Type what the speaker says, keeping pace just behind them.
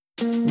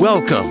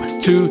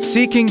Welcome to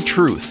Seeking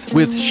Truth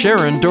with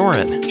Sharon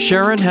Doran.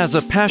 Sharon has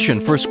a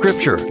passion for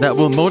Scripture that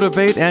will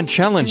motivate and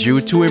challenge you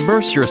to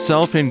immerse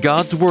yourself in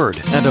God's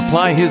Word and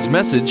apply His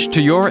message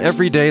to your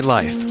everyday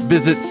life.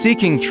 Visit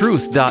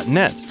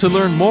seekingtruth.net to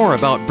learn more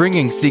about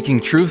bringing Seeking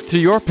Truth to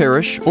your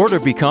parish or to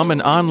become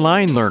an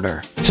online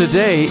learner.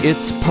 Today,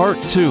 it's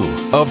part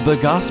 2 of the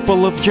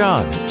Gospel of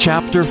John,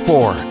 chapter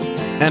 4.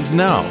 And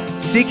now,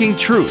 Seeking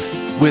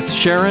Truth with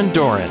Sharon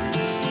Doran.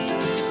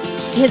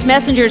 His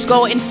messengers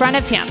go in front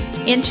of him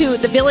into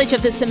the village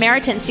of the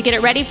Samaritans to get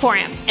it ready for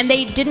him. And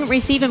they didn't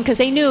receive him because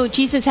they knew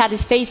Jesus had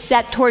his face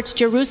set towards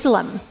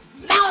Jerusalem.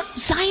 Mount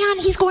Zion,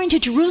 he's going to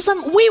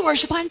Jerusalem. We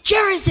worship on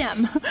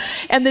Gerizim.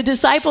 And the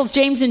disciples,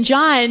 James and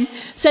John,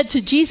 said to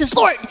Jesus,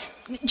 Lord,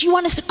 do you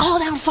want us to call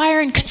down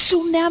fire and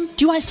consume them?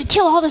 Do you want us to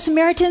kill all the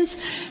Samaritans?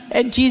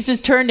 And Jesus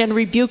turned and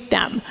rebuked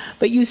them.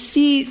 But you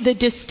see the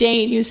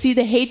disdain, you see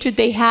the hatred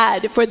they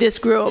had for this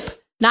group.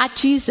 Not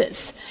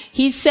Jesus.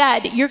 He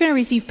said, you're going to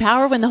receive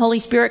power when the Holy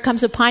Spirit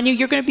comes upon you.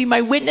 You're going to be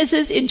my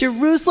witnesses in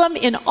Jerusalem,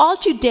 in all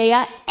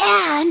Judea,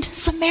 and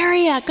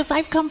Samaria, because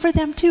I've come for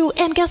them too.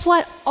 And guess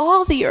what?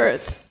 All the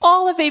earth,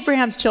 all of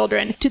Abraham's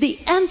children, to the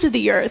ends of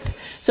the earth.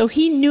 So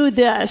he knew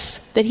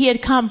this, that he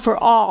had come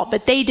for all,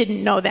 but they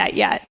didn't know that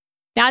yet.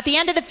 Now, at the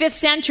end of the 5th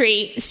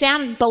century,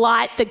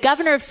 Sanballat, the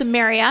governor of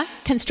Samaria,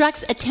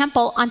 constructs a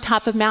temple on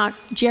top of Mount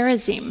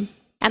Gerizim.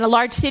 And a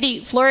large city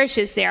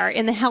flourishes there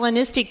in the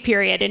Hellenistic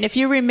period. And if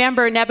you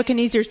remember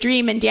Nebuchadnezzar's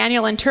dream and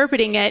Daniel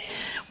interpreting it,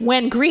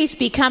 when Greece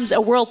becomes a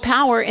world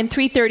power in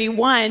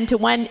 331 to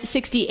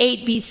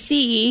 168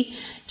 BC,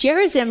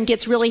 Gerizim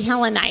gets really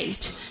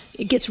Hellenized.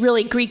 It gets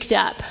really Greeked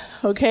up,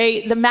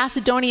 okay? The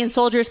Macedonian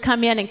soldiers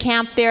come in and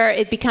camp there.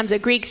 It becomes a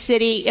Greek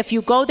city. If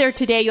you go there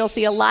today, you'll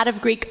see a lot of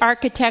Greek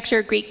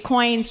architecture, Greek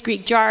coins,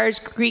 Greek jars,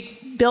 Greek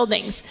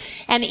buildings.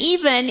 And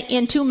even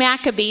in 2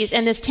 Maccabees,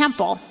 and this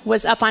temple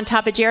was up on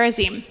top of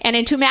Gerizim. And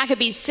in 2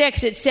 Maccabees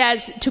 6, it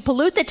says, to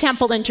pollute the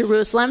temple in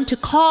Jerusalem, to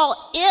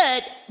call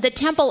it the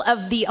temple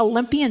of the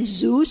Olympian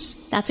Zeus,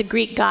 that's a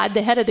Greek god,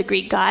 the head of the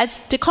Greek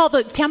gods, to call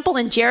the temple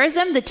in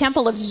Gerizim the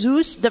temple of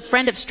Zeus, the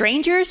friend of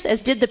strangers,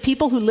 as did the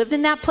people who lived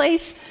in that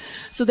place.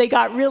 So they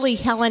got really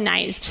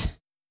Hellenized.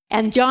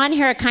 And John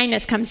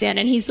Hyrcanus comes in,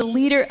 and he's the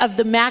leader of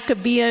the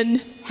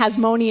Maccabean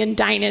Hasmonean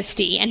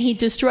dynasty, and he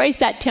destroys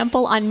that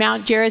temple on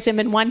Mount Gerizim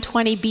in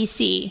 120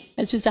 BC.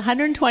 That's just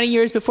 120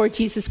 years before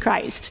Jesus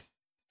Christ.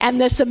 And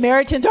the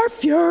Samaritans are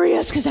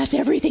furious because that's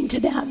everything to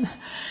them,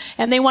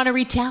 and they want to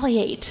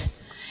retaliate.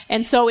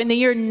 And so in the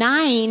year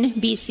 9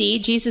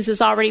 BC, Jesus is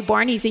already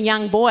born. He's a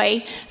young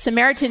boy.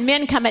 Samaritan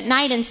men come at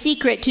night in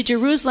secret to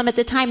Jerusalem at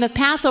the time of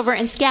Passover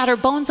and scatter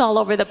bones all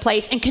over the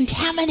place and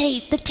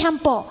contaminate the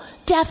temple.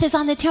 Death is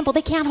on the temple.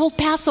 They can't hold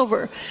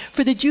Passover.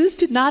 For the Jews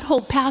to not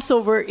hold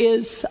Passover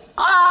is,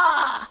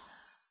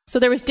 So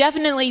there was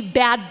definitely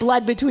bad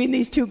blood between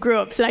these two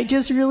groups. And I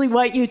just really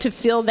want you to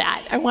feel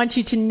that. I want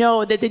you to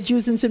know that the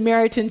Jews and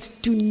Samaritans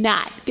do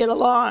not get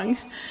along.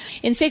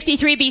 In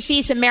 63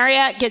 BC,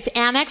 Samaria gets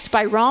annexed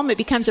by Rome. It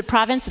becomes a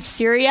province of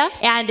Syria.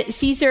 And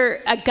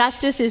Caesar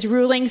Augustus is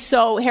ruling,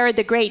 so Herod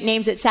the Great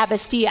names it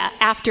Sabastia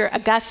after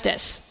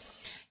Augustus.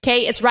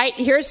 Okay, it's right,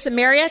 here's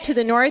Samaria to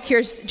the north,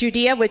 here's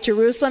Judea with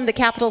Jerusalem, the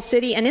capital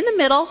city, and in the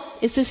middle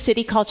is this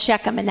city called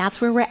Shechem, and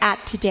that's where we're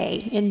at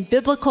today, in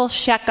biblical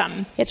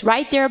Shechem. It's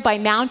right there by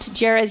Mount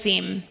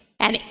Gerizim.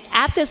 And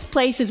at this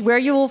place is where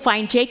you will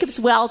find Jacob's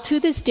well,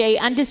 to this day,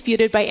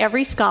 undisputed by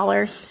every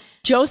scholar.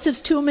 Joseph's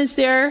tomb is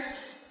there,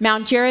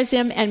 Mount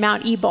Gerizim, and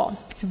Mount Ebal.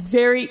 It's a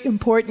very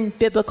important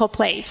biblical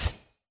place.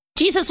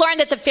 Jesus learned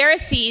that the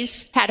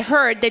Pharisees had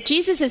heard that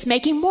Jesus is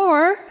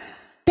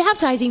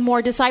baptizing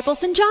more disciples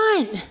than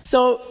John.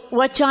 So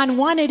what John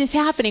wanted is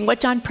happening.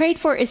 What John prayed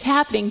for is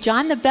happening.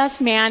 John, the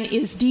best man,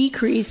 is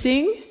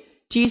decreasing.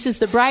 Jesus,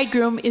 the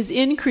bridegroom, is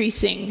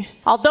increasing.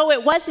 Although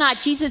it was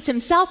not Jesus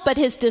himself, but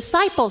his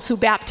disciples who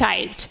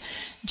baptized.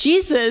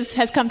 Jesus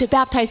has come to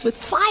baptize with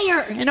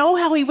fire. And oh,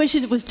 how he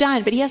wishes it was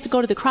done, but he has to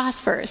go to the cross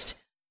first.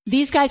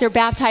 These guys are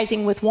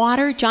baptizing with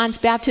water, John's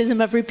baptism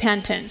of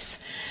repentance.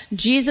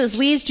 Jesus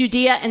leaves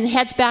Judea and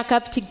heads back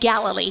up to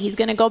Galilee. He's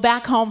going to go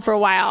back home for a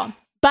while.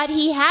 But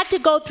he had to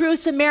go through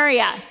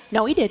Samaria.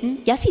 No, he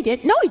didn't. Yes, he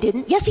did. No, he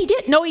didn't. Yes, he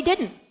did. No, he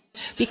didn't.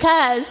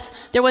 Because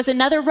there was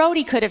another road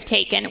he could have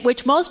taken,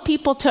 which most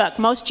people took.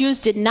 Most Jews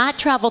did not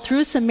travel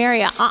through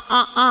Samaria.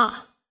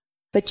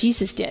 But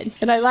Jesus did.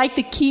 And I like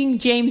the King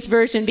James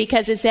Version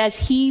because it says,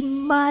 he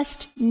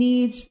must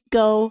needs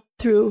go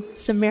through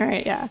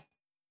Samaria.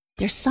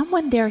 There's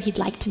someone there he'd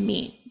like to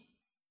meet.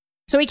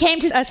 So he came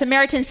to a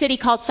Samaritan city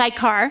called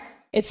Sychar.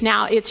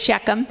 It's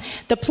Shechem,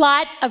 the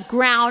plot of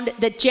ground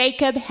that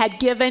Jacob had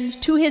given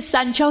to his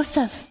son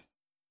Joseph.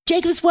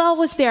 Jacob's well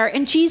was there,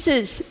 and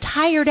Jesus,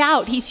 tired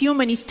out, he's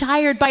human, he's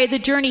tired by the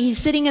journey, he's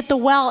sitting at the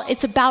well,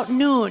 it's about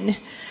noon.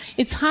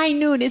 It's high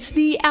noon, it's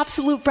the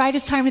absolute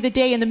brightest time of the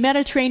day in the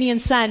Mediterranean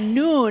sun,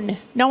 noon.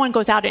 No one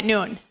goes out at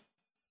noon.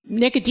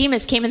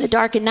 Nicodemus came in the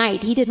dark at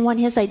night, he didn't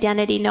want his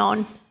identity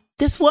known.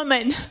 This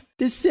woman,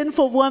 this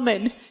sinful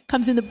woman,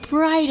 comes in the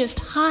brightest,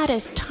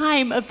 hottest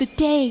time of the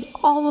day,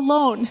 all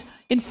alone.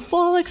 in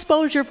full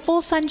exposure,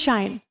 full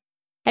sunshine.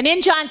 And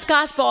in John's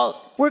gospel,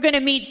 we're going to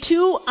meet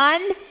two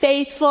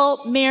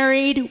unfaithful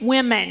married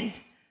women.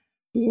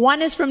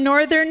 One is from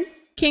Northern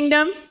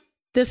Kingdom,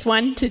 this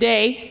one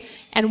today,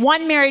 and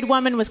one married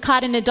woman was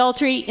caught in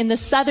adultery in the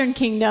Southern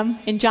Kingdom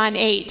in John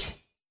 8.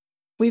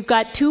 We've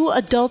got two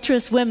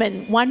adulterous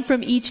women, one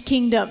from each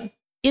kingdom.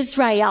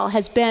 Israel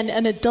has been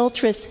an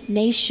adulterous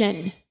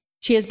nation.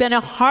 She has been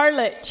a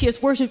harlot. She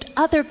has worshipped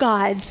other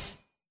gods.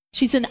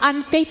 She's an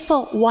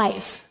unfaithful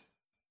wife.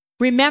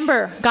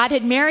 Remember, God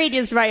had married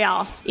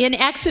Israel in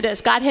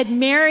Exodus. God had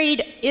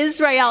married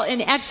Israel in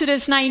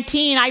Exodus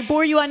 19. I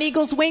bore you on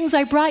eagle's wings.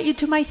 I brought you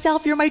to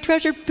myself. You're my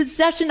treasured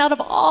possession out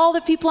of all the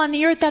people on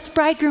the earth. That's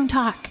bridegroom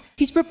talk.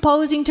 He's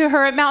proposing to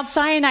her at Mount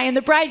Sinai, and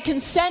the bride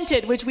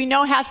consented, which we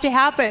know has to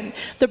happen.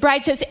 The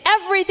bride says,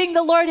 everything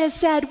the Lord has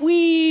said,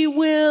 we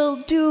will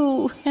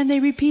do. And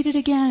they repeat it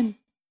again.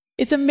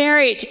 It's a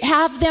marriage.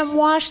 Have them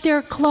wash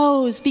their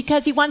clothes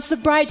because he wants the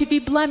bride to be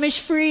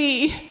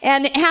blemish-free,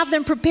 and have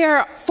them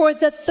prepare for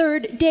the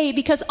third day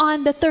because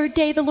on the third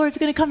day the Lord's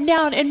going to come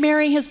down and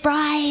marry his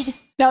bride.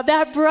 Now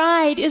that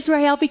bride,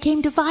 Israel,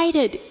 became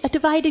divided, a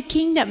divided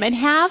kingdom, and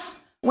half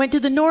went to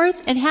the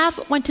north and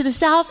half went to the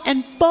south,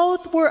 and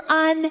both were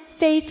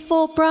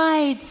unfaithful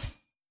brides.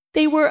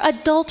 They were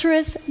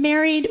adulterous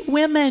married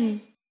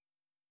women.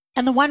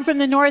 And the one from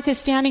the north is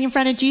standing in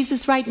front of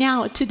Jesus right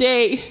now,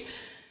 today.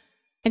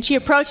 And she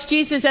approached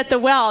Jesus at the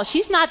well.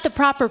 She's not the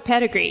proper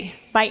pedigree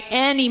by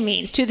any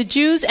means. To the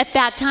Jews at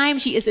that time,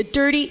 she is a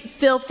dirty,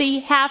 filthy,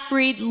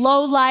 half-breed,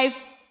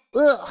 low-life,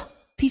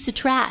 piece of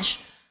trash.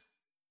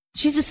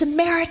 She's a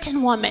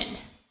Samaritan woman.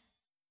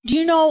 Do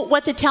you know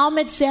what the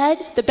Talmud said,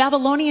 the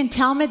Babylonian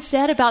Talmud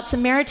said about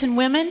Samaritan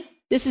women?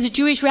 This is a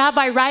Jewish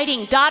rabbi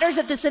writing, daughters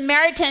of the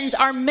Samaritans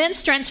are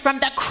menstruants from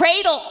the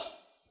cradle.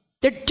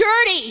 They're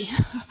dirty.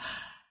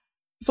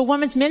 If a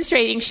woman's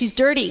menstruating, she's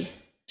dirty.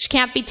 She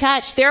can't be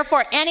touched.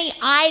 Therefore, any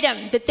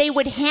item that they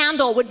would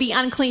handle would be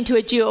unclean to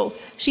a Jew.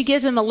 She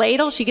gives him a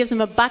ladle. She gives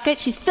him a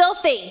bucket. She's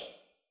filthy.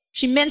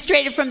 She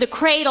menstruated from the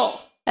cradle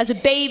as a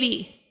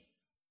baby.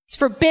 It's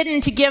forbidden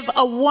to give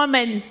a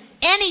woman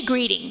any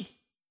greeting,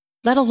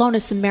 let alone a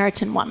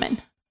Samaritan woman.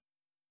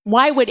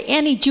 Why would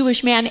any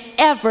Jewish man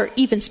ever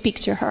even speak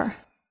to her?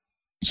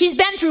 She's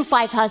been through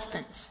 5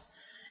 husbands.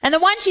 And the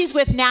one she's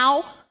with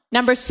now,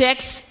 number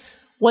 6,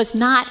 was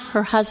not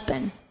her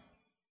husband.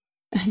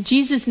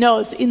 Jesus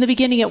knows in the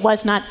beginning it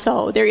was not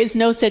so. There is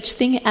no such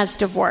thing as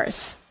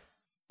divorce.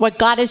 What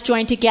God has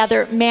joined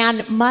together,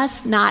 man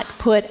must not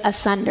put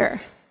asunder.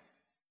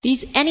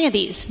 None of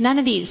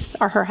these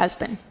are her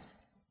husband.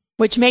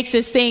 Which makes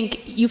us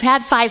think, you've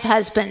had 5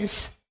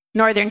 husbands,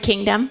 Northern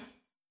Kingdom.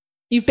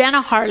 You've been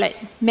a harlot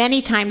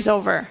many times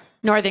over,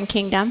 Northern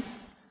Kingdom.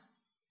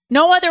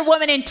 No other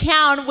woman in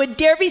town would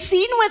dare be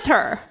seen with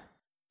her.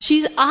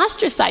 She's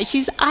ostracized.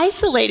 She's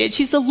isolated.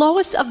 She's the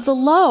lowest of the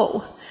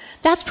low.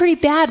 That's pretty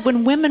bad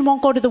when women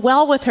won't go to the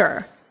well with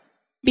her,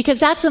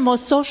 because that's the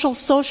most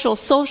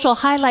social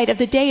highlight of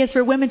the day, is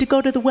for women to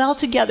go to the well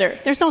together.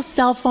 There's no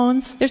cell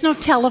phones. There's no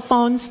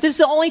telephones. This is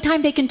the only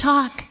time they can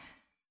talk.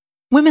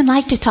 Women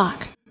like to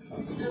talk.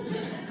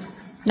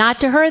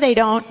 Not to her, they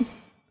don't.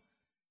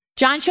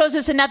 John shows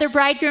us another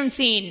bridegroom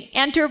scene.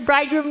 Enter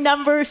bridegroom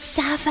number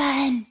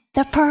 7,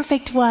 the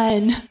perfect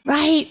one,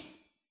 right?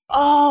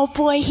 Oh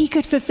boy, he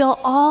could fulfill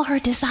all her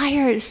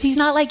desires. He's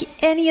not like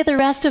any of the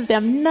rest of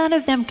them. None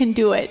of them can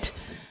do it.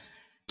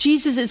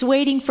 Jesus is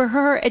waiting for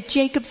her at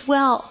Jacob's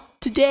well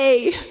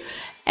today,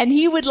 and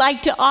he would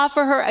like to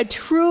offer her a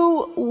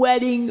true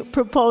wedding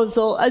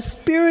proposal, a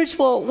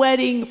spiritual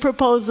wedding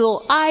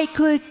proposal. I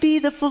could be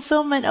the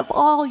fulfillment of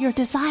all your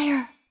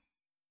desire.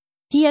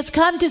 He has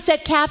come to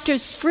set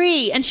captives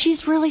free, and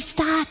she's really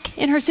stuck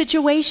in her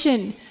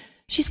situation.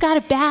 She's got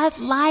a bad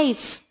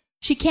life.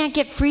 She can't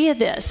get free of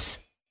this.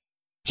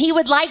 He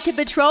would like to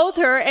betroth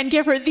her and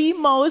give her the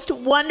most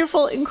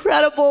wonderful,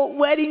 incredible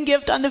wedding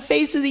gift on the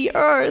face of the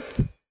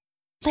earth.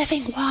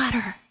 Living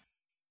water.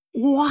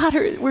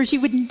 Water where she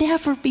would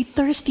never be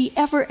thirsty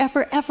ever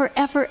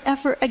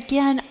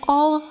again.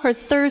 All her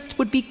thirst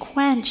would be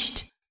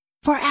quenched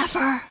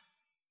forever.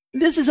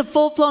 This is a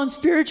full-blown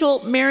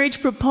spiritual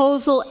marriage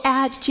proposal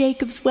at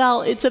Jacob's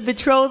well. It's a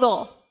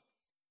betrothal.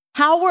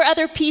 How were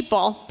other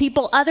people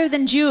other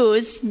than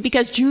Jews,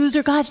 because Jews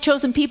are God's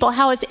chosen people,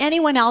 how is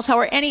anyone else, how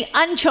are any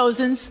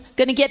unchosens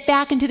going to get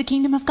back into the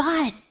kingdom of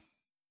God?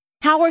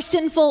 How are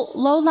sinful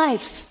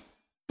lowlifes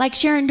like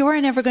Sharon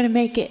Doran ever going to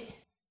make it?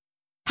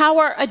 How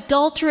are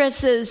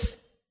adulteresses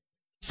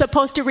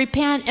supposed to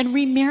repent and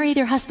remarry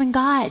their husband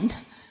God?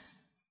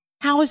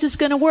 How is this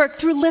going to work?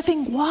 Through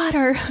living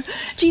water.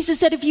 Jesus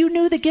said, if you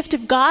knew the gift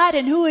of God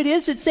and who it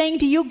is that's saying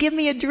to you, give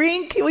me a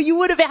drink, well, you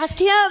would have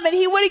asked him and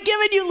he would have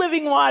given you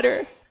living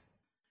water.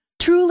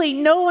 Truly,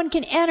 no one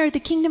can enter the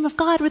kingdom of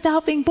God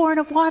without being born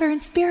of water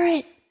and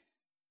spirit.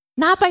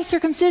 Not by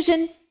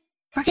circumcision.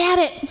 Forget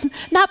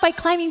it. Not by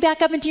climbing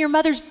back up into your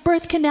mother's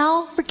birth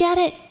canal. Forget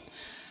it.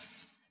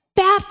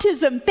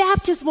 Baptism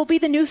will be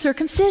the new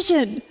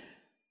circumcision.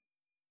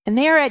 And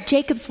they are at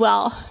Jacob's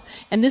well.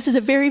 And this is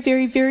a very,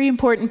 very, very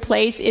important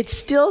place. It's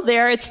still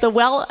there. It's the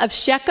well of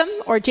Shechem,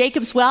 or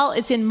Jacob's well.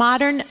 It's in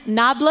modern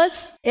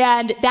Nablus.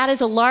 And that is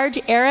a large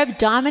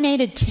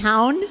Arab-dominated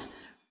town.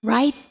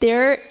 Right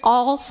there,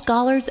 all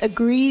scholars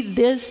agree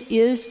this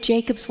is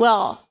Jacob's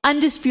well.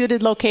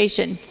 Undisputed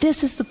location.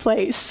 This is the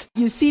place.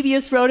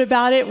 Eusebius wrote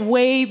about it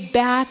way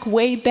back.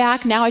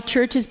 Now a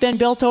church has been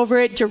built over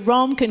it.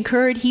 Jerome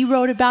concurred. He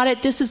wrote about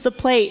it. This is the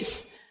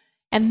place.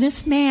 And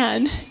this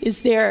man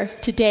is there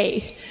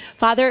today.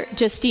 Father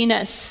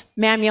Justinus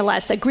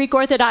Mamulus, a Greek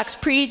Orthodox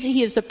priest.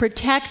 He is the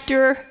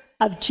protector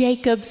of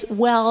Jacob's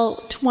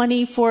well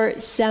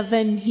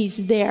 24/7.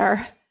 He's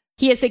there.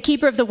 He is the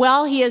keeper of the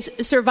well. He has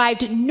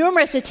survived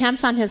numerous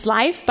attempts on his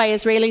life by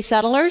Israeli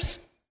settlers.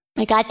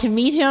 I got to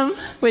meet him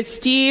with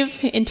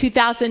Steve in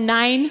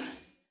 2009.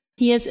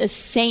 He is a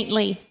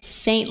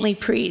saintly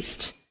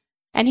priest.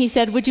 And he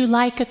said, "Would you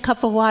like a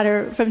cup of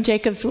water from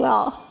Jacob's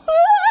well?"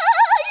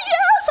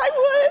 Yes, I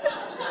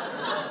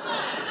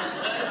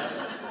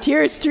would.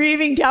 Tears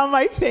streaming down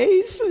my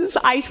face. This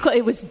ice cold,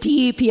 it was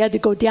deep. He had to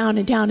go down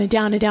and down and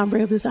down and down,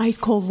 bring up this ice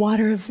cold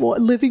water of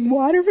living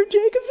water from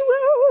Jacob's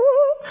well.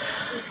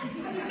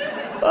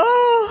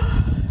 Oh.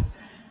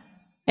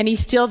 And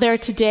he's still there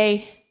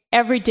today,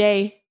 every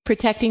day,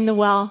 protecting the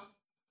well.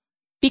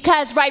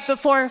 Because right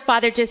before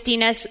Father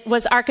Justinus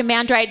was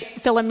Archimandrite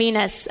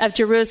Philomenas of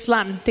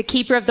Jerusalem, the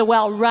keeper of the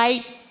well,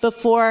 right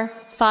before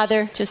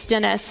Father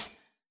Justinus.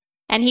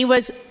 And he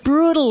was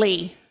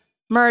brutally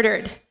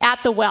murdered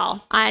at the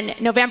well on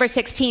November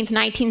 16th,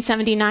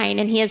 1979,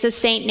 and he is a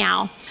saint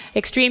now.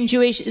 Extreme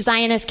Jewish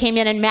Zionists came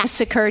in and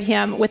massacred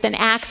him with an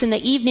axe in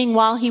the evening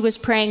while he was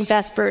praying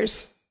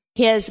Vespers.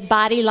 His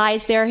body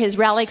lies there, his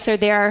relics are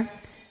there.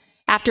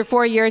 After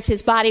 4 years,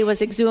 his body was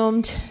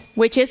exhumed,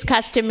 which is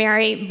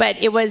customary, but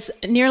it was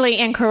nearly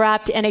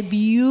incorrupt, and a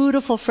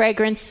beautiful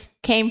fragrance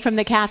came from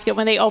the casket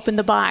when they opened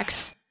the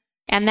box.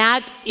 And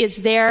that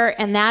is there,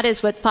 and that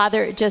is what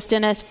Father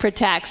Justinus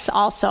protects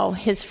also,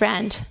 his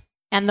friend,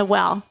 and the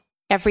well,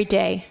 every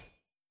day,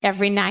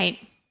 every night.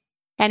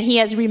 And he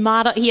has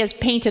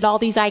painted all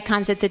these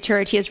icons at the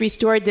church. He has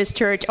restored this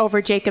church over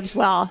Jacob's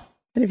well.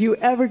 And if you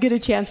ever get a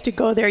chance to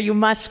go there, you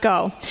must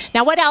go.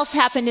 Now, what else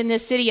happened in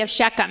this city of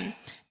Shechem?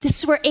 This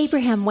is where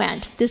Abraham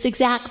went, this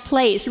exact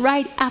place,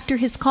 right after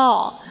his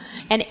call.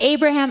 And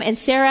Abraham and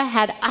Sarah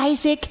had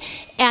Isaac,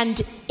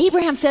 and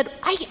Abraham said,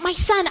 my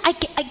son, I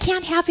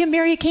can't have him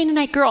marry a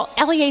Canaanite girl.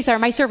 Eliezer,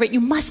 my servant,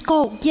 you must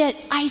go get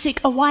Isaac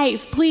a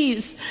wife,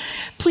 please,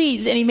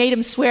 please. And he made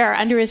him swear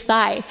under his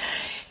thigh.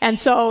 And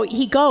so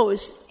he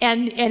goes,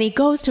 and he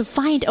goes to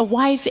find a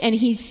wife, and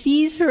he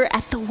sees her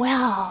at the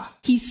well.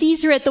 He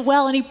sees her at the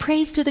well, and he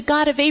prays to the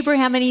God of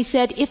Abraham, and he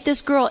said, if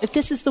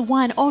this is the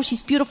one, oh,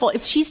 she's beautiful.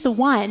 If she's the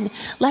one,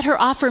 let her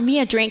offer me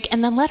a drink,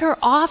 and then let her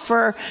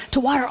offer to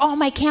water all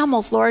my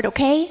camels, Lord,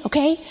 okay?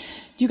 Okay?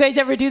 Do you guys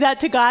ever do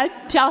that to God?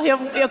 Tell him,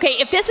 okay,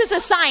 if this is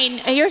a sign,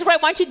 here's what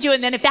I want you to do,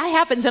 and then if that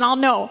happens, then I'll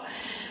know.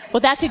 Well,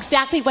 that's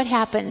exactly what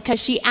happened, because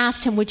she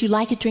asked him, would you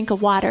like a drink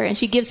of water? And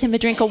she gives him a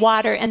drink of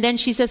water. And then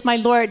she says, my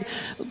Lord,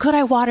 could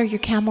I water your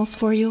camels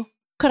for you?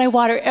 Could I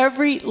water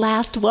every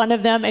last one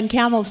of them? And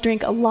camels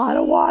drink a lot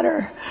of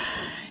water.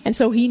 And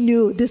so he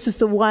knew, this is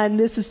the one,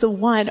 this is the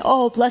one.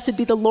 Oh, blessed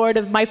be the Lord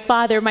of my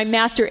father, my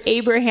master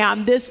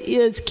Abraham. This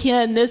is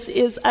kin. This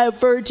is a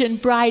virgin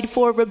bride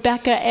for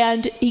Rebekah.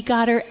 And he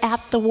got her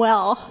at the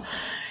well.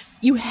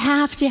 You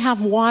have to have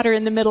water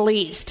in the Middle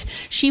East.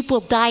 Sheep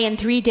will die in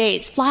 3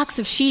 days. Flocks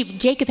of sheep.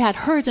 Jacob had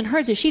herds and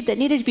herds of sheep that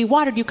needed to be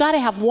watered. You got to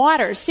have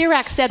water.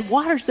 Sirach said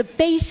water's the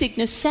basic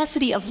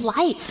necessity of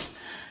life.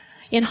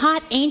 In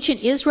hot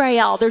ancient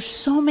Israel, there's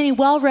so many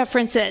well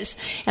references.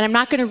 And I'm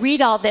not going to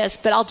read all this,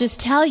 but I'll just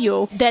tell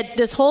you that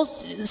this whole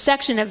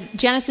section of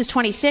Genesis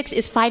 26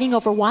 is fighting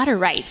over water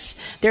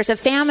rights. There's a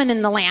famine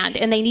in the land,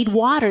 and they need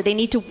water. They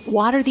need to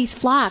water these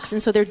flocks.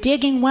 And so they're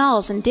digging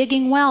wells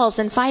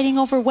and fighting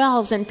over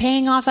wells and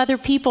paying off other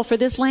people for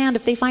this land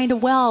if they find a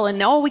well.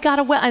 And, oh, we got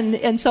a well.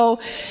 And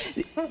so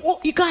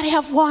you got to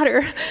have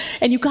water,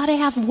 and you got to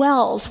have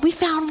wells. We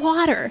found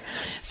water.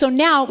 So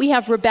now we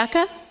have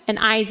Rebekah and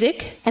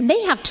Isaac, and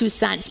they have 2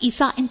 sons,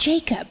 Esau and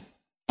Jacob.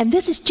 And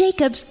this is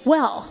Jacob's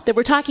well that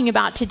we're talking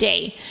about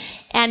today.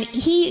 And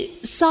he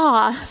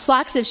saw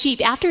flocks of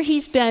sheep after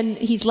he's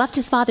left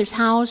his father's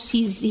house.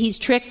 He's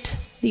tricked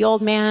the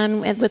old man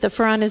with the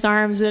fur on his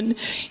arms, and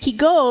he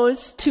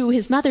goes to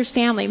his mother's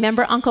family.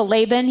 Remember Uncle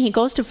Laban? He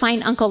goes to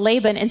find Uncle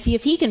Laban and see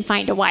if he can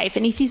find a wife.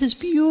 And he sees this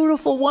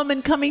beautiful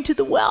woman coming to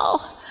the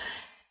well,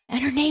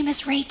 and her name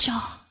is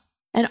Rachel.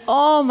 And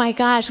oh my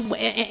gosh,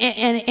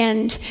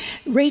 and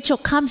Rachel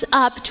comes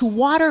up to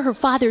water her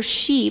father's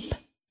sheep,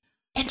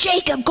 and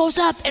Jacob goes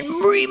up and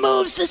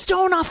removes the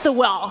stone off the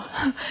well.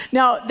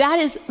 Now, that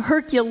is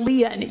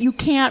Herculean. You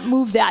can't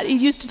move that. It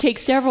used to take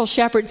several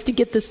shepherds to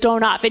get the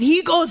stone off, and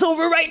he goes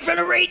over right in front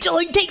of Rachel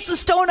and takes the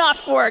stone off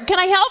for her. Can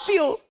I help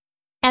you?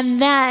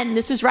 And then,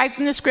 this is right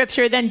from the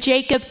scripture, then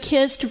Jacob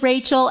kissed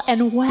Rachel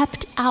and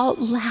wept out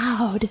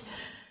loud.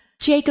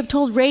 Jacob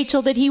told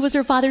Rachel that he was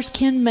her father's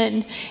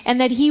kinsman and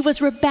that he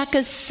was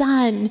Rebekah's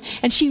son.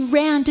 And she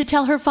ran to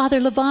tell her father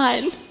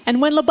Laban.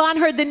 And when Laban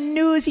heard the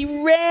news,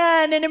 he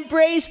ran and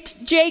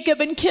embraced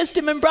Jacob and kissed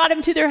him and brought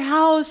him to their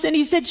house. And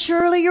he said,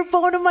 surely you're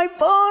bone of my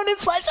bone and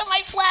flesh of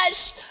my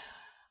flesh.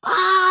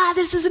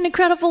 This is an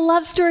incredible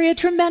love story, a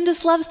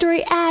tremendous love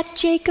story at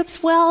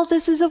Jacob's well.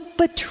 This is a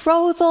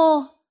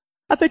betrothal,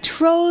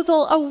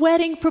 a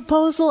wedding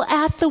proposal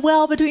at the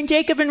well between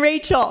Jacob and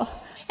Rachel.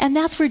 And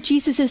that's where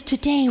Jesus is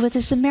today with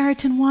the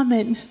Samaritan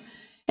woman.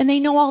 And they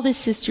know all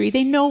this history.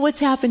 They know what's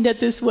happened at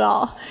this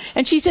well.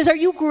 And she says, are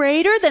you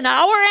greater than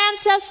our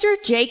ancestor,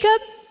 Jacob,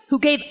 who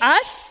gave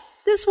us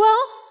this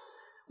well?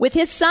 With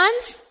his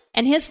sons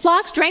and his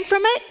flocks drank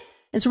from it?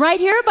 It's right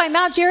here by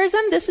Mount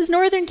Gerizim. This is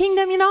Northern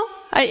Kingdom, you know.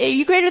 Are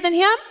you greater than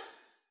him?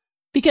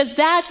 Because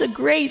that's a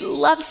great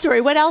love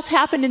story. What else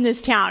happened in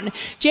this town?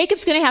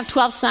 Jacob's going to have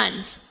 12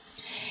 sons.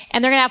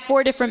 And they're going to have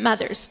 4 different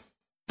mothers.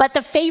 But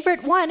the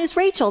favorite one is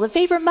Rachel. The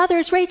favorite mother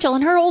is Rachel.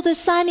 And her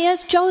oldest son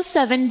is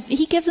Joseph. And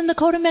he gives him the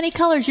coat of many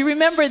colors. You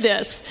remember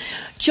this.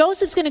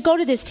 Joseph's going to go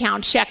to this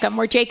town, Shechem,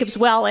 where Jacob's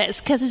well is,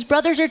 because his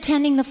brothers are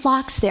tending the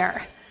flocks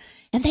there.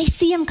 And they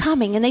see him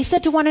coming. And they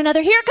said to one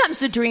another, here comes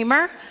the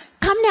dreamer.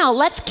 Come now,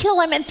 let's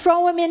kill him and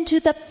throw him into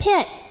the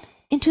pit,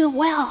 into the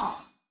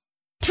well.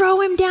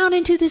 Throw him down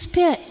into this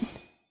pit.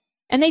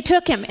 And they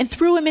took him and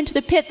threw him into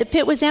the pit. The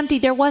pit was empty.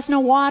 There was no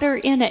water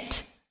in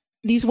it.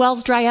 These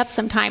wells dry up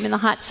sometime in the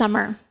hot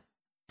summer.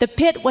 The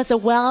pit was a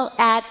well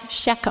at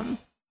Shechem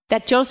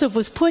that Joseph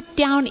was put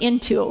down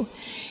into.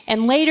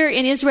 And later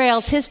in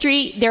Israel's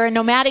history, there are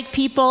nomadic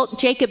people.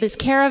 Jacob is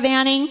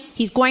caravanning.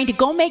 He's going to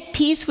go make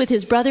peace with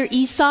his brother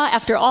Esau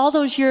after all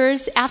those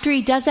years. After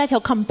he does that, he'll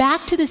come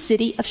back to the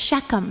city of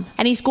Shechem.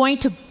 And he's going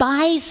to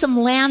buy some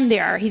land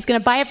there. He's going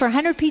to buy it for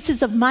 100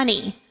 pieces of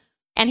money.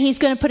 And he's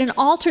going to put an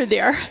altar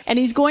there. And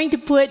he's going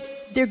to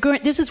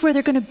this is where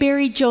they're going to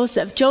bury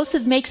Joseph.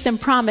 Joseph makes them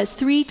promise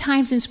 3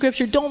 times in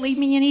Scripture, don't leave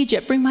me in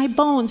Egypt. Bring my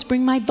bones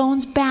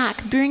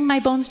back. Bring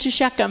my bones to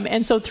Shechem.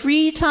 And so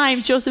 3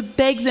 times Joseph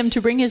begs them to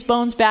bring his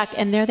bones back.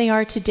 And there they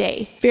are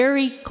today,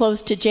 very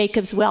close to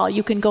Jacob's well.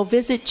 You can go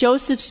visit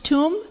Joseph's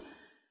tomb.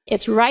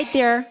 It's right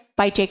there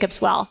by Jacob's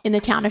well in the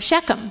town of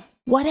Shechem.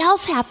 What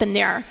else happened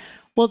there?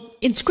 Well,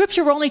 in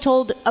Scripture, we're only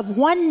told of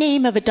one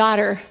name of a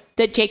daughter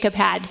that Jacob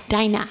had,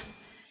 Dinah.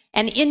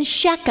 And in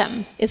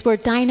Shechem is where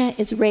Dinah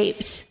is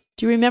raped.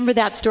 Do you remember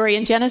that story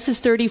in Genesis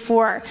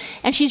 34?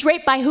 And she's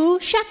raped by who?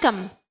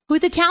 Shechem, who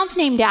the town's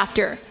named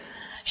after.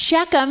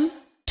 Shechem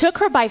took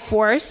her by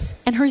force,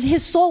 and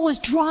his soul was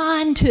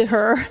drawn to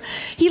her.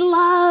 He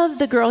loved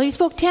the girl. He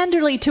spoke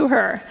tenderly to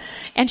her.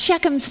 And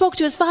Shechem spoke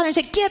to his father and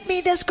said, give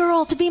me this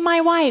girl to be my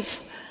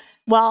wife.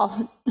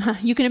 Well,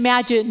 you can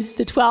imagine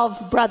the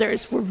 12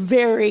 brothers were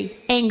very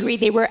angry.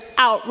 They were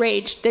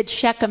outraged that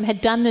Shechem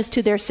had done this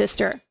to their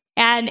sister.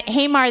 And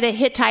Hamor the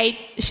Hittite,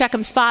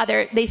 Shechem's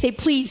father, they say,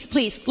 please,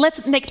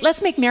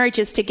 let's make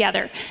marriages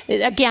together.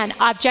 Again,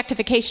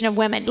 objectification of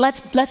women.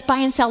 Let's buy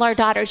and sell our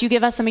daughters. You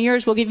give us some of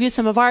yours, we'll give you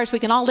some of ours. We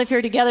can all live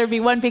here together, be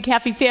one big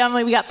happy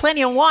family. We got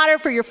plenty of water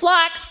for your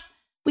flocks.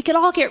 We could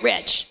all get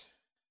rich.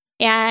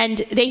 And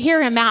they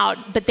hear him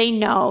out, but they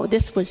know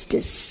this was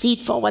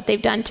deceitful, what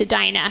they've done to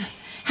Dinah.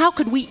 How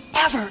could we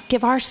ever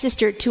give our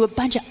sister to a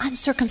bunch of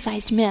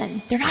uncircumcised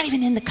men? They're not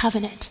even in the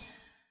covenant.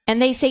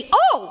 And they say,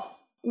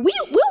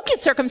 we'll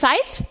get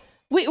circumcised.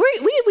 We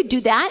would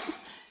do that.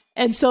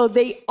 And so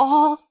they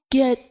all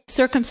get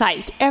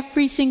circumcised.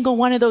 Every single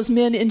one of those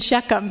men in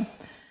Shechem.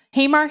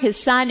 Hamor, his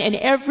son, and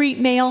every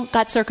male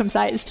got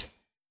circumcised.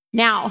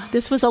 Now,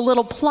 this was a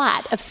little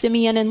plot of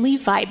Simeon and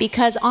Levi,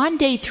 because on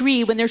day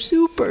 3, when they're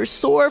super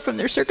sore from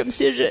their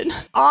circumcision,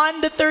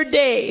 on the 3rd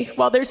day,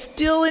 while they're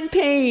still in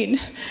pain,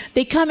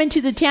 they come into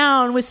the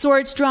town with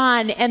swords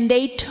drawn, and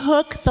they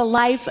took the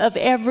life of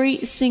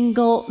every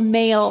single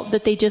male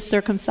that they just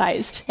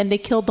circumcised, and they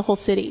killed the whole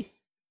city.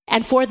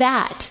 And for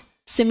that,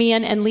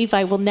 Simeon and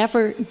Levi will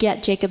never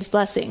get Jacob's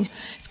blessing.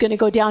 It's going to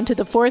go down to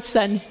the 4th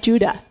son,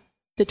 Judah,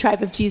 the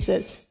tribe of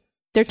Jesus.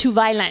 They're too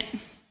violent.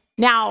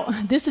 Now,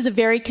 this is a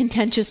very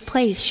contentious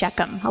place,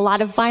 Shechem. A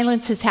lot of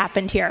violence has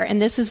happened here,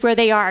 and this is where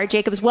they are.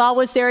 Jacob's well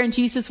was there, and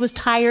Jesus was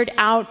tired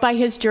out by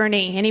his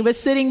journey, and he was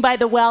sitting by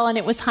the well, and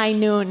it was high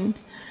noon.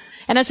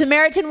 And a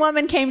Samaritan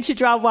woman came to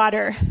draw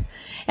water,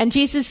 and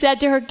Jesus said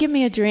to her, give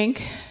me a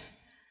drink.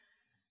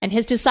 And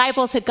his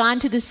disciples had gone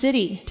to the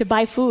city to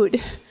buy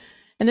food.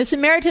 And the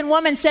Samaritan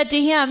woman said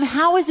to him,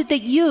 how is it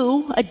that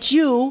you, a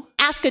Jew,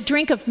 ask a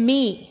drink of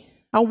me,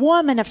 a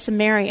woman of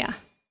Samaria?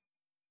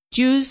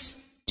 Jews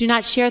do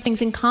not share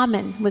things in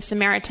common with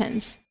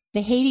Samaritans.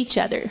 They hate each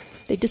other.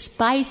 They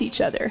despise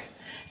each other.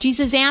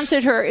 Jesus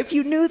answered her, if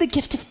you knew the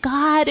gift of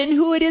God and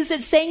who it is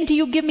that's saying to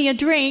you, give me a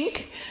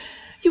drink,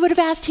 you would have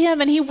asked him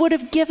and he would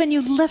have given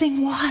you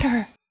living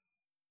water.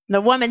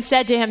 The woman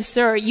said to him,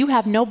 sir, you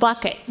have no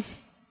bucket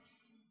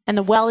and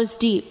the well is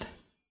deep.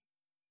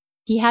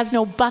 He has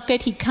no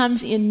bucket. He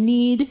comes in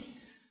need.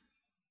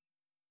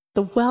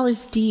 The well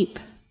is deep.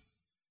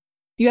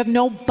 You have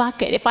no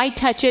bucket. If I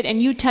touch it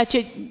and you touch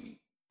it,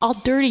 I'll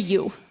dirty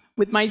you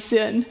with my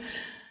sin.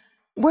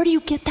 Where do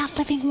you get that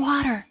living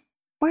water?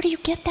 Where do you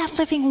get that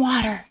living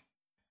water?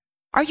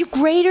 Are you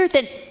greater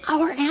than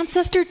our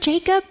ancestor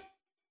Jacob,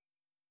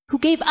 who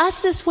gave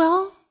us this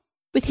well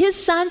with his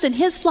sons and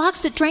his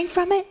flocks that drank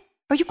from it?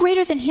 Are you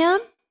greater than him?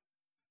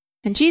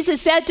 And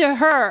Jesus said to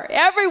her,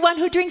 everyone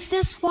who drinks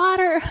this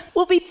water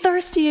will be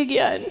thirsty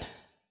again.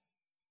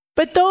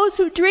 But those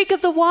who drink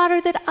of the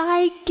water that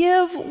I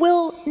give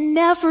will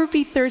never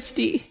be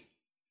thirsty.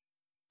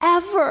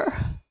 Ever.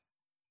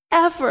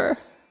 Ever.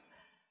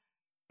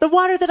 The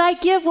water that I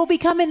give will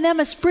become in them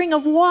a spring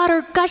of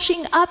water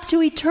gushing up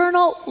to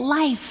eternal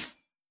life.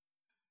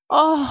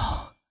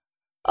 Oh,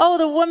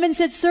 the woman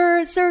said,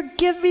 Sir,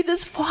 give me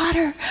this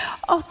water.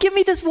 Oh, give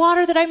me this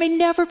water that I may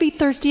never be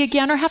thirsty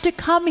again or have to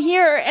come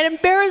here and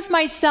embarrass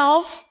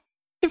myself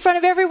in front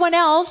of everyone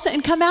else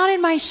and come out in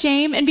my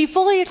shame and be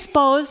fully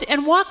exposed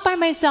and walk by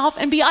myself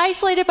and be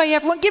isolated by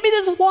everyone. Give me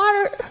this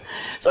water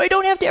so I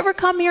don't have to ever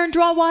come here and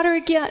draw water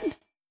again.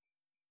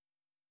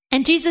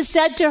 And Jesus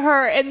said to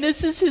her, and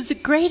this is his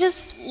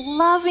greatest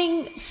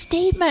loving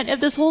statement of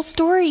this whole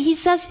story, he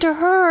says to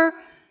her,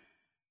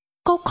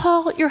 go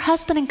call your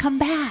husband and come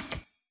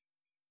back.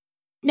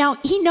 Now,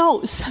 he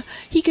knows.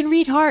 He can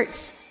read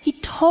hearts. He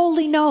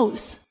totally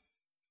knows.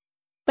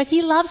 But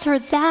he loves her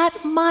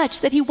that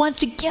much that he wants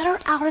to get her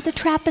out of the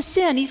trap of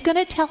sin. He's going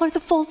to tell her the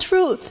full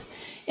truth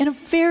in a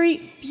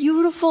very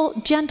beautiful,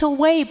 gentle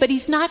way, but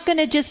he's not going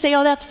to just say,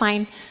 oh, that's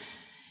fine.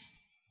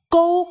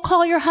 Go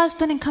call your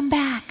husband and come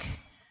back.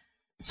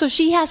 So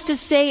she has to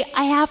say,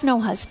 I have no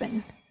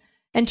husband.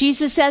 And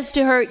Jesus says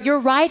to her,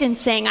 you're right in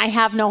saying I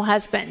have no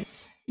husband.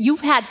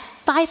 You've had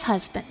 5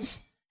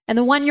 husbands, and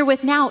the one you're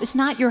with now is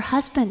not your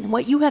husband.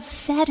 What you have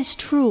said is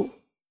true.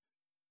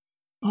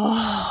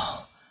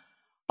 Oh,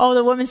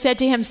 the woman said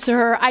to him,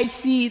 Sir, I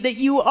see that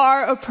you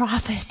are a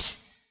prophet.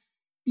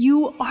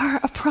 You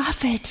are a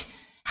prophet.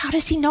 How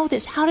does he know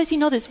this? How does he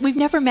know this? We've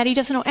never met. He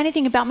doesn't know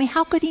anything about me.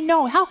 How could he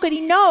know? How could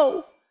he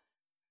know?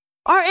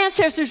 Our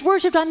ancestors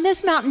worshipped on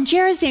this mountain,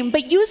 Gerizim,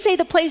 but you say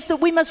the place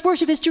that we must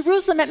worship is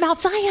Jerusalem at Mount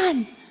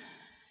Zion.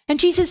 And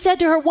Jesus said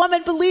to her,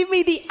 woman, believe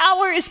me, the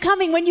hour is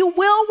coming when you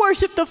will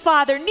worship the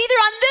Father, neither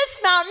on this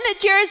mountain at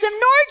Gerizim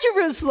nor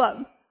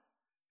Jerusalem.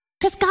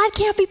 Because God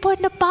can't be put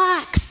in a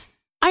box.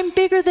 I'm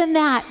bigger than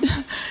that.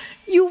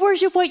 You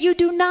worship what you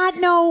do not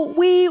know.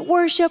 We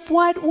worship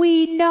what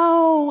we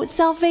know.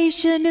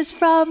 Salvation is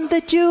from the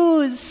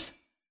Jews.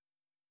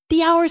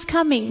 The hour is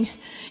coming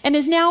and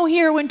is now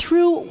here when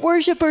true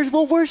worshipers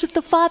will worship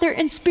the Father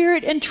in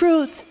spirit and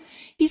truth.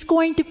 He's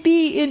going to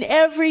be in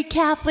every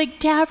Catholic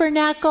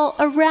tabernacle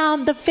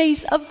around the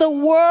face of the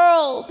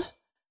world.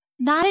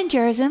 Not in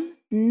Gerizim,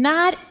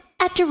 not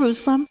at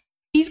Jerusalem.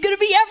 He's going to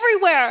be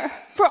everywhere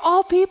for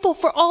all people,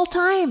 for all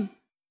time.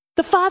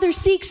 The Father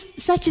seeks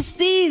such as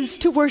these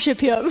to worship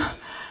him.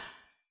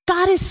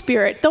 God is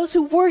spirit. Those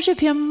who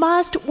worship him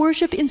must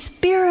worship in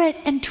spirit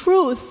and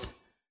truth.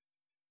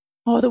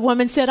 Oh, the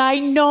woman said, I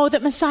know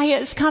that Messiah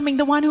is coming,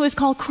 the one who is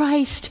called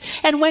Christ.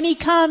 And when he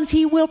comes,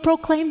 he will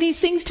proclaim these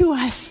things to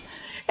us.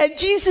 And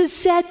Jesus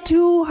said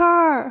to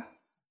her,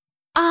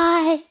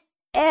 I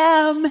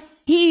am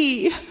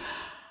he.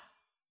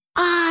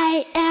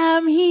 I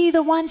am he,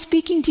 the one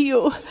speaking to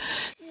you.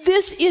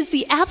 This is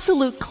the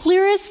absolute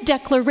clearest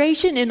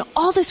declaration in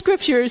all the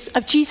scriptures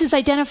of Jesus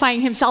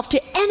identifying himself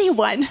to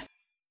anyone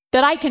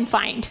that I can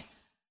find.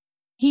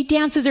 He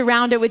dances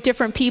around it with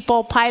different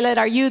people. Pilate,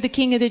 are you the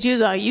king of the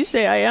Jews? Oh, you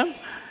say I am.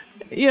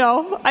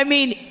 I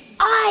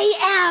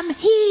am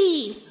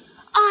he.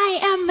 I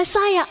am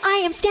Messiah.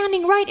 I am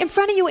standing right in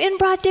front of you in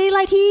broad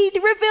daylight. He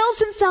reveals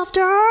himself to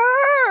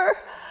her.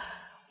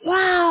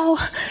 Wow,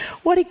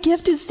 what a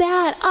gift is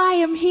that? I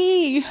am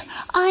he.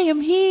 I am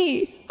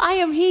he. I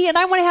am he. And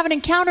I want to have an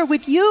encounter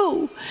with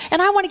you.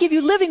 And I want to give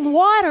you living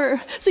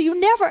water so you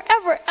never,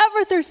 ever,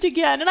 ever thirst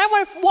again. And I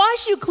want to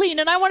wash you clean.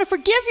 And I want to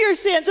forgive your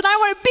sins. And I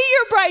want to be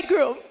your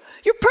bridegroom,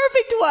 your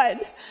perfect one.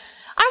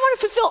 I want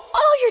to fulfill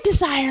all your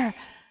desire.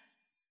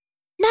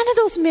 None of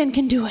those men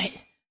can do it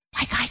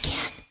like I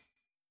can.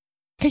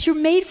 Because you're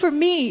made for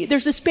me.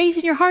 There's a space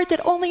in your heart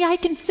that only I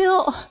can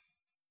fill.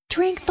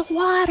 Drink the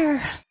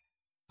water.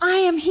 I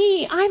am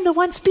he. I'm the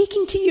one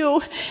speaking to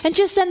you. And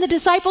just then the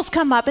disciples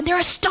come up and they're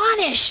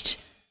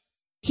astonished.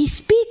 He's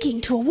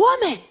speaking to a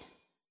woman.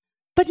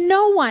 But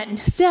no one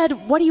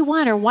said, what do you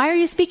want her? Why are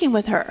you speaking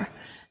with her?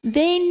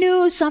 They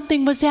knew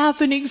something was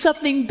happening,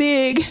 something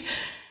big.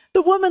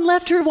 The woman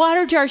left her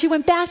water jar. She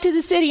went back to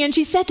the city and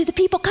she said to the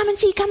people, come and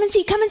see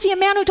a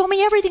man who told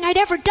me everything I'd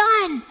ever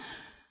done.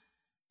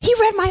 He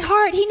read my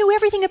heart. He knew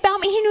everything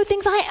about me. He knew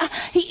things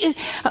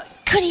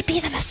could he be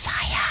the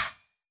Messiah?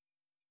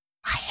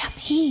 I am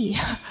he.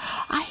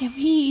 I am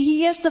he.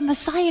 He is the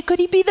Messiah. Could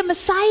he be the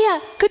Messiah?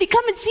 Could he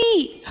come and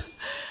see?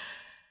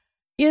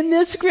 In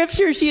this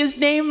scripture, she is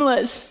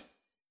nameless.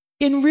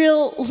 In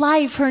real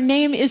life, her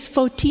name is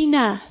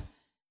Photina.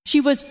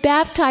 She was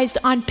baptized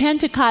on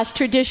Pentecost,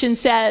 tradition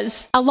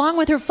says, along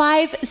with her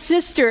 5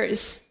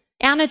 sisters,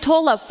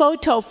 Anatola,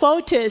 Photo,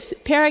 Photis,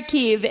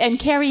 Parakev, and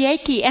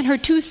Kariake, and her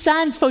 2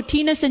 sons,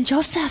 Photinus and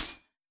Joseph.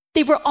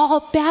 They were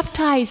all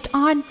baptized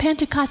on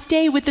Pentecost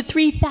Day with the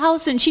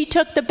 3,000. She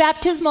took the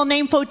baptismal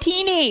name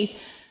Fotini,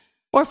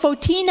 or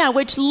Fotina,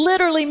 which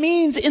literally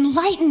means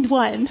enlightened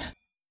one.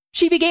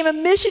 She began a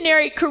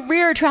missionary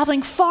career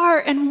traveling far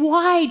and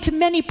wide to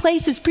many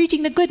places,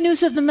 preaching the good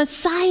news of the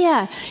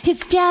Messiah,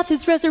 his death,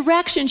 his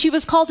resurrection. She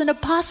was called an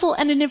apostle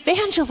and an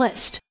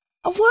evangelist,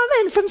 a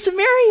woman from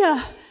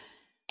Samaria.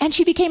 And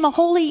she became a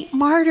holy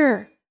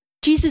martyr.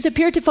 Jesus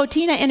appeared to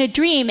Fotina in a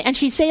dream, and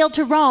she sailed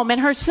to Rome, and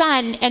her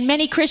son and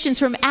many Christians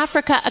from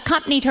Africa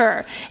accompanied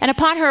her. And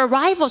upon her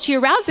arrival, she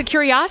aroused the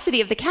curiosity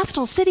of the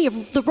capital city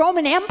of the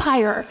Roman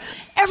Empire.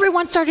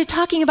 Everyone started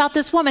talking about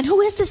this woman. Who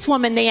is this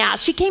woman, they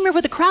asked. She came here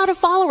with a crowd of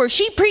followers.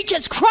 She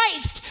preaches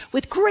Christ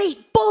with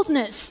great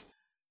boldness.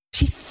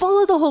 She's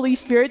full of the Holy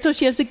Spirit, so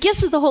she has the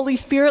gifts of the Holy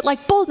Spirit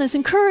like boldness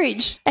and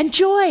courage and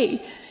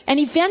joy. And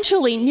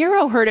eventually,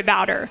 Nero heard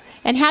about her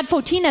and had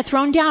Fotina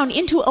thrown down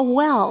into a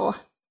well,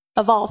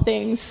 of all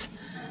things.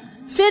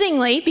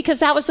 Fittingly, because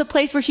that was the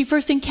place where she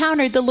first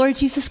encountered the Lord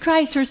Jesus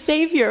Christ, her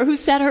Savior, who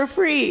set her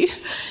free.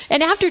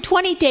 And after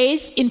 20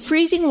 days in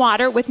freezing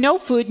water with no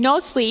food, no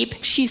sleep,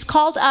 she's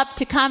called up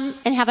to come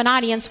and have an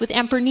audience with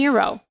Emperor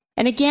Nero.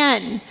 And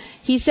again,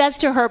 he says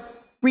to her,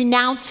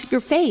 renounce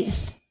your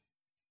faith.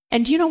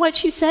 And do you know what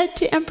she said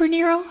to Emperor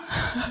Nero?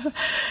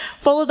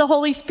 Full of the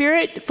Holy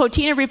Spirit,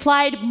 Fotina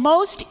replied,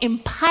 most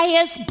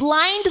impious,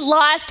 blind,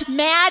 lost,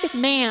 mad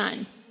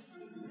man.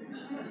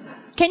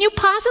 Can you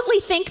possibly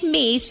think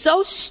me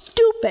so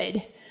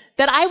stupid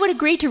that I would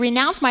agree to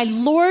renounce my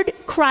Lord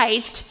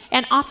Christ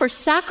and offer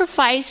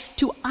sacrifice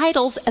to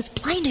idols as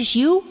blind as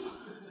you?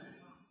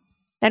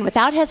 And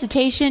without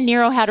hesitation,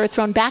 Nero had her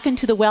thrown back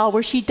into the well,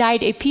 where she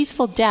died a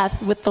peaceful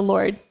death with the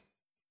Lord.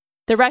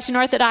 The Russian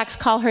Orthodox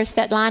call her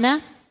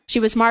Svetlana. She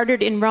was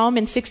martyred in Rome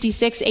in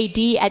 66 AD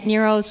at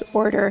Nero's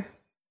order.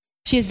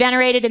 She is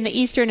venerated in the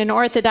Eastern and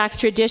Orthodox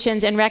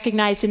traditions and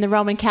recognized in the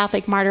Roman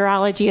Catholic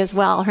martyrology as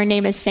well. Her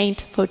name is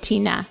Saint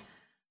Fotina.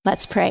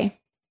 Let's pray.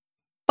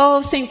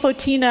 Oh, Saint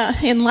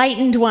Fotina,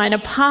 enlightened one,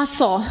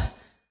 apostle.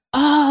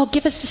 Oh,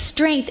 give us the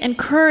strength and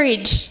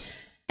courage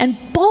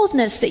and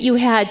boldness that you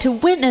had to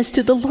witness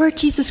to the Lord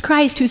Jesus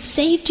Christ, who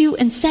saved you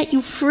and set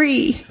you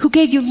free, who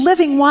gave you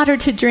living water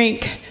to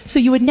drink so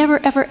you would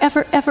never, ever,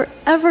 ever, ever,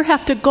 ever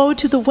have to go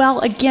to the well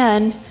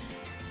again,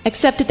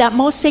 except at that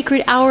most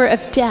sacred hour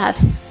of death,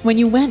 when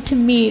you went to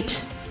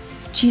meet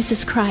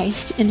Jesus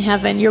Christ in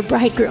heaven, your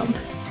bridegroom.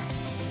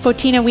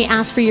 Fotina, we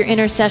ask for your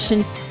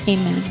intercession.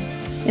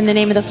 Amen. In the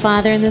name of the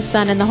Father, and the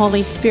Son, and the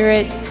Holy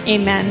Spirit.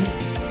 Amen.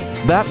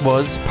 That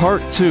was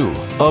part 2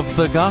 of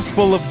the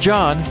Gospel of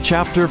John,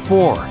 chapter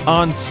 4,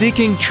 on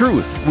Seeking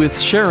Truth with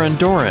Sharon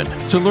Doran.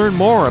 To learn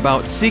more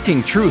about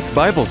Seeking Truth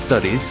Bible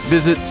studies,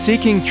 visit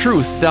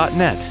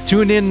seekingtruth.net.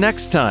 Tune in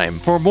next time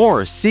for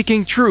more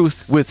Seeking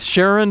Truth with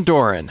Sharon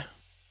Doran.